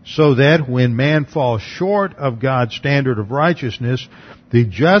 So that when man falls short of God's standard of righteousness, the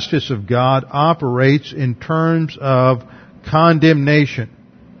justice of God operates in terms of condemnation.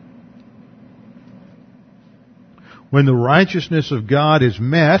 When the righteousness of God is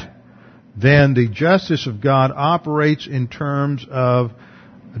met, then the justice of God operates in terms of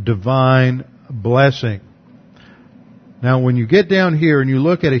divine blessing. Now, when you get down here and you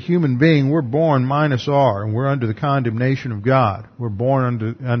look at a human being, we're born minus R, and we're under the condemnation of God. We're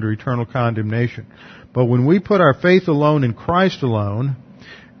born under eternal condemnation. But when we put our faith alone in Christ alone,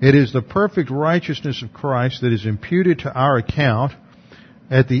 it is the perfect righteousness of Christ that is imputed to our account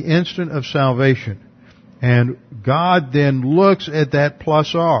at the instant of salvation. And God then looks at that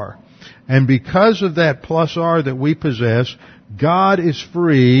plus R. And because of that plus R that we possess, God is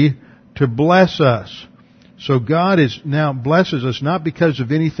free to bless us. So God now blesses us not because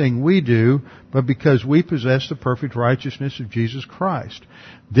of anything we do, but because we possess the perfect righteousness of Jesus Christ.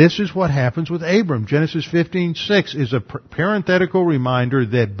 This is what happens with Abram. Genesis 15:6 is a parenthetical reminder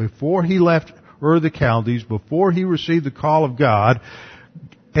that before he left Ur of the Chaldees, before he received the call of God,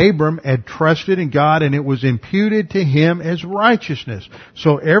 Abram had trusted in God and it was imputed to him as righteousness.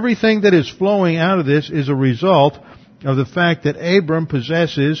 So everything that is flowing out of this is a result of the fact that Abram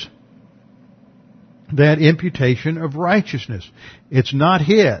possesses that imputation of righteousness. It's not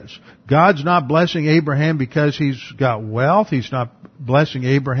his. God's not blessing Abraham because he's got wealth. He's not blessing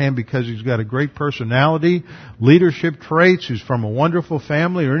Abraham because he's got a great personality, leadership traits, he's from a wonderful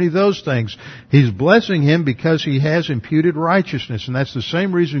family, or any of those things. He's blessing him because he has imputed righteousness. And that's the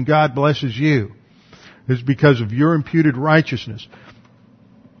same reason God blesses you. It's because of your imputed righteousness.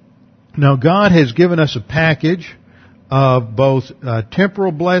 Now, God has given us a package of both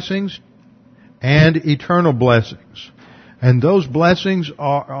temporal blessings and eternal blessings. And those blessings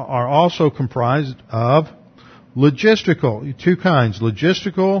are also comprised of logistical, two kinds,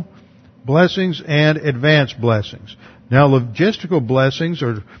 logistical blessings and advanced blessings. Now, logistical blessings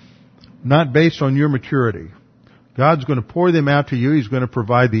are not based on your maturity. God's going to pour them out to you. He's going to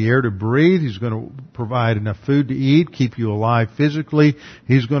provide the air to breathe. He's going to provide enough food to eat, keep you alive physically.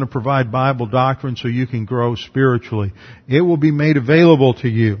 He's going to provide Bible doctrine so you can grow spiritually. It will be made available to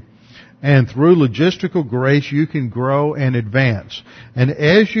you. And through logistical grace, you can grow and advance. And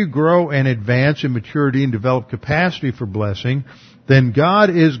as you grow and advance in maturity and develop capacity for blessing, then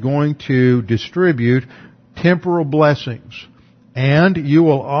God is going to distribute temporal blessings. And you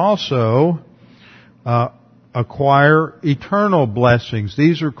will also acquire eternal blessings.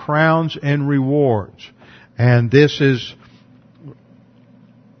 These are crowns and rewards. And this is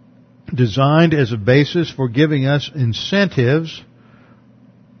designed as a basis for giving us incentives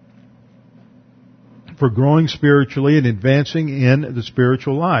for growing spiritually and advancing in the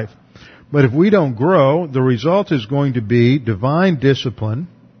spiritual life. But if we don't grow, the result is going to be divine discipline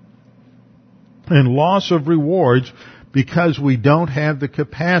and loss of rewards because we don't have the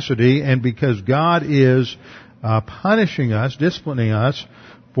capacity and because God is punishing us, disciplining us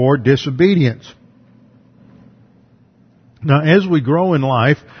for disobedience. Now, as we grow in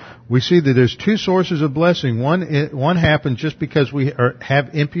life, we see that there's two sources of blessing. One happens just because we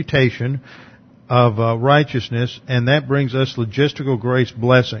have imputation of righteousness, and that brings us logistical grace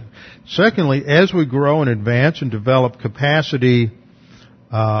blessing. Secondly, as we grow and advance and develop capacity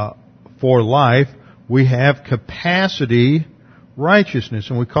for life, we have capacity righteousness.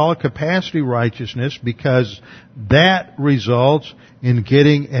 And we call it capacity righteousness because that results in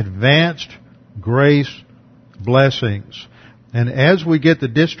getting advanced grace blessings. And as we get the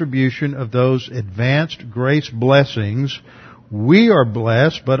distribution of those advanced grace blessings, we are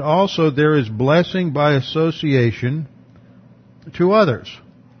blessed, but also there is blessing by association to others,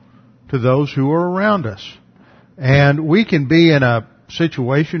 to those who are around us. And we can be in a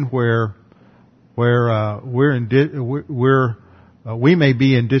situation where we may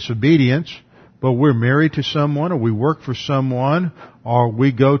be in disobedience, but we're married to someone, or we work for someone, or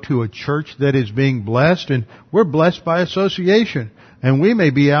we go to a church that is being blessed, and we're blessed by association. And we may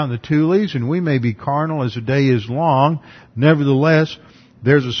be out in the Tules, and we may be carnal as the day is long. Nevertheless,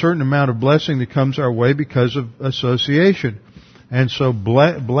 there's a certain amount of blessing that comes our way because of association. And so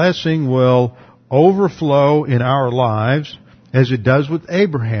blessing will overflow in our lives as it does with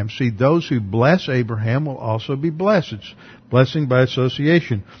Abraham. See, those who bless Abraham will also be blessed. It's blessing by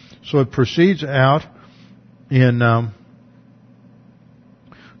association. So it proceeds out in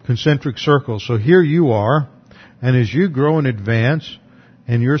concentric circles. So here you are. And as you grow and advance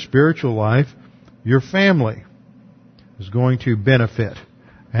in your spiritual life, your family is going to benefit.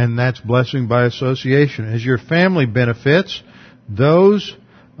 And that's blessing by association. As your family benefits, those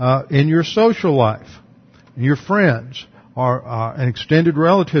in your social life, your friends, and extended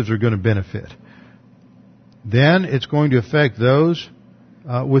relatives are going to benefit. Then it's going to affect those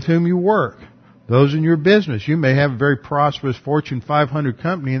with whom you work. Those in your business. You may have a very prosperous Fortune 500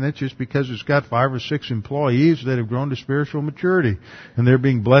 company, and that's just because it's got 5 or 6 employees that have grown to spiritual maturity, and they're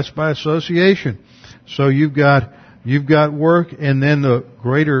being blessed by association. So you've got work, and then the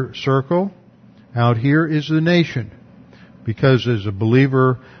greater circle out here is the nation. Because as a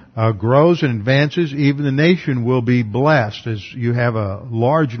believer grows and advances, even the nation will be blessed. As you have a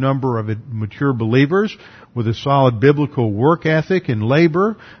large number of mature believers with a solid biblical work ethic and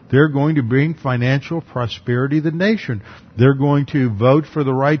labor, they're going to bring financial prosperity to the nation. They're going to vote for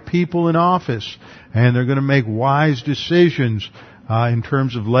the right people in office, and they're going to make wise decisions in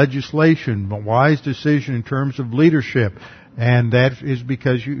terms of legislation, but wise decision in terms of leadership. And that is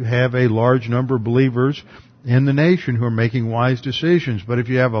because you have a large number of believers in the nation who are making wise decisions. But if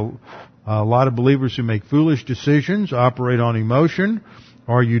you have a lot of believers who make foolish decisions, operate on emotion,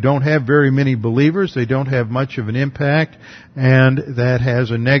 or you don't have very many believers, they don't have much of an impact, and that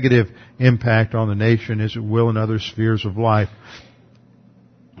has a negative impact on the nation as it will in other spheres of life.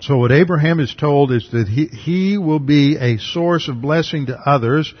 So what Abraham is told is that he will be a source of blessing to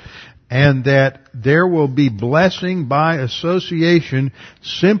others, and that there will be blessing by association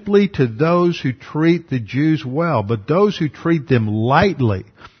simply to those who treat the Jews well, but those who treat them lightly.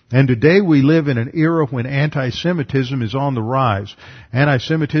 And today we live in an era when anti-Semitism is on the rise.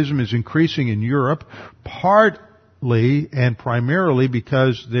 Anti-Semitism is increasing in Europe, partly and primarily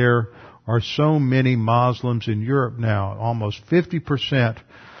because there are so many Muslims in Europe now. Almost 50%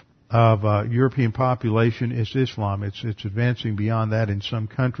 of European population is Islam. It's advancing beyond that in some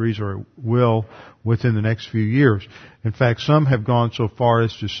countries, or it will within the next few years. In fact, some have gone so far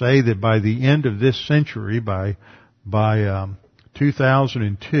as to say that by the end of this century, by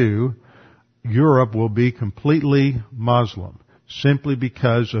 2002, Europe will be completely Muslim, simply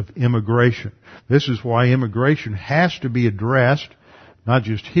because of immigration. This is why immigration has to be addressed, not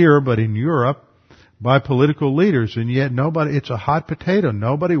just here, but in Europe, by political leaders. And yet it's a hot potato.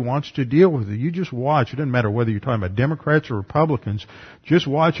 Nobody wants to deal with it. You just watch. It doesn't matter whether you're talking about Democrats or Republicans. Just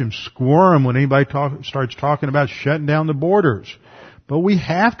watch them squirm when anybody starts talking about shutting down the borders. But we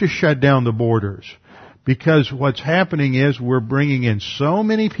have to shut down the borders, because what's happening is we're bringing in so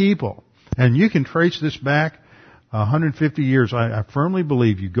many people. And you can trace this back 150 years. I firmly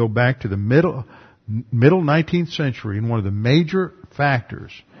believe you go back to the middle 19th century, and one of the major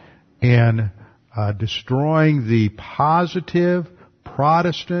factors in destroying the positive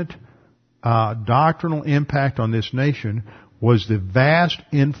Protestant doctrinal impact on this nation was the vast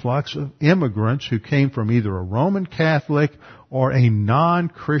influx of immigrants who came from either a Roman Catholic or a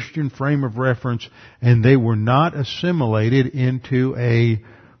non-Christian frame of reference, and they were not assimilated into a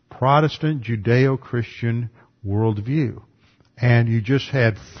Protestant Judeo-Christian worldview. And you just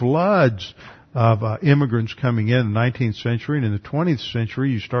had floods of immigrants coming in the 19th century, and in the 20th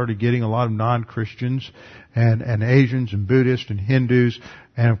century you started getting a lot of non-Christians and Asians and Buddhists and Hindus,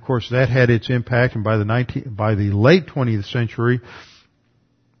 and of course that had its impact. And by the late 20th century,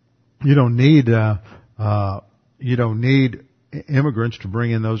 you don't need immigrants to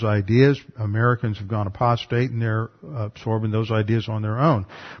bring in those ideas. Americans have gone apostate, and they're absorbing those ideas on their own.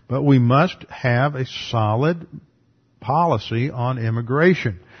 But we must have a solid policy on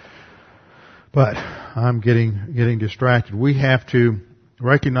immigration. But I'm getting distracted. We have to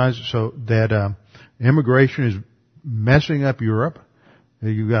recognize that immigration is messing up Europe.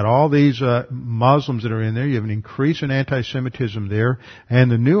 You've got all these Muslims that are in there. You have an increase in anti-Semitism there,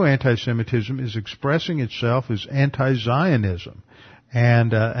 and the new anti-Semitism is expressing itself as anti-Zionism,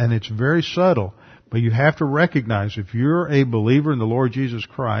 and it's very subtle. But you have to recognize, if you're a believer in the Lord Jesus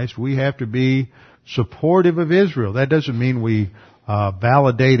Christ, we have to be supportive of Israel. That doesn't mean we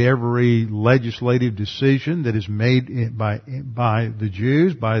validate every legislative decision that is made by the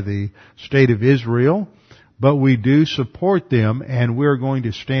Jews, by the state of Israel, but we do support them, and we're going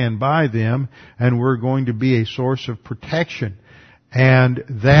to stand by them, and we're going to be a source of protection. And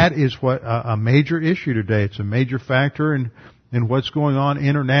that is what a major issue today. It's a major factor in what's going on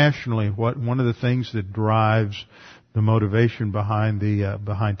internationally. One of the things that drives the motivation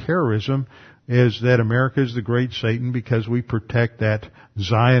behind terrorism is that America is the great Satan, because we protect that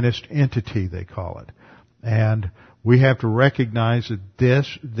Zionist entity, they call it. And we have to recognize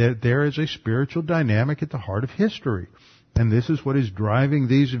that there is a spiritual dynamic at the heart of history. And this is what is driving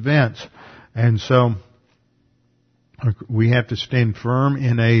these events. And so we have to stand firm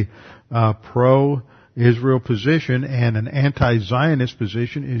in a pro-Israel position, and an anti-Zionist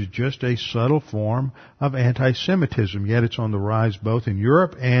position is just a subtle form of anti-Semitism, yet it's on the rise both in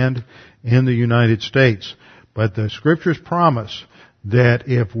Europe and in the United States. But the Scriptures promise that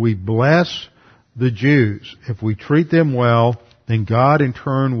if we bless the Jews, if we treat them well, then God in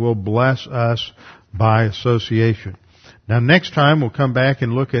turn will bless us by association. Now next time we'll come back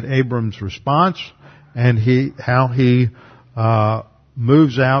and look at Abram's response, and how he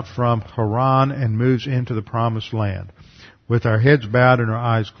moves out from Haran and moves into the Promised Land, with our heads bowed and our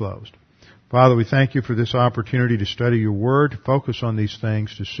eyes closed. Father, we thank you for this opportunity to study your Word, to focus on these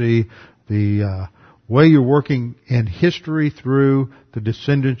things, to see the way you're working in history through the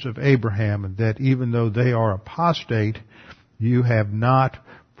descendants of Abraham, and that even though they are apostate, you have not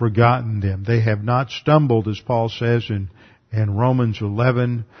forgotten them. They have not stumbled, as Paul says in Romans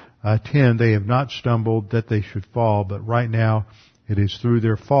 11:10. They have not stumbled that they should fall, but right now it is through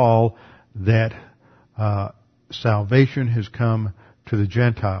their fall that salvation has come to the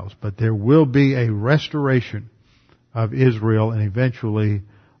Gentiles. But there will be a restoration of Israel, and eventually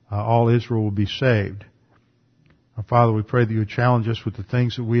all Israel will be saved. Our Father, we pray that you would challenge us with the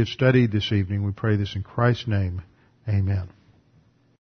things that we have studied this evening. We pray this in Christ's name. Amen.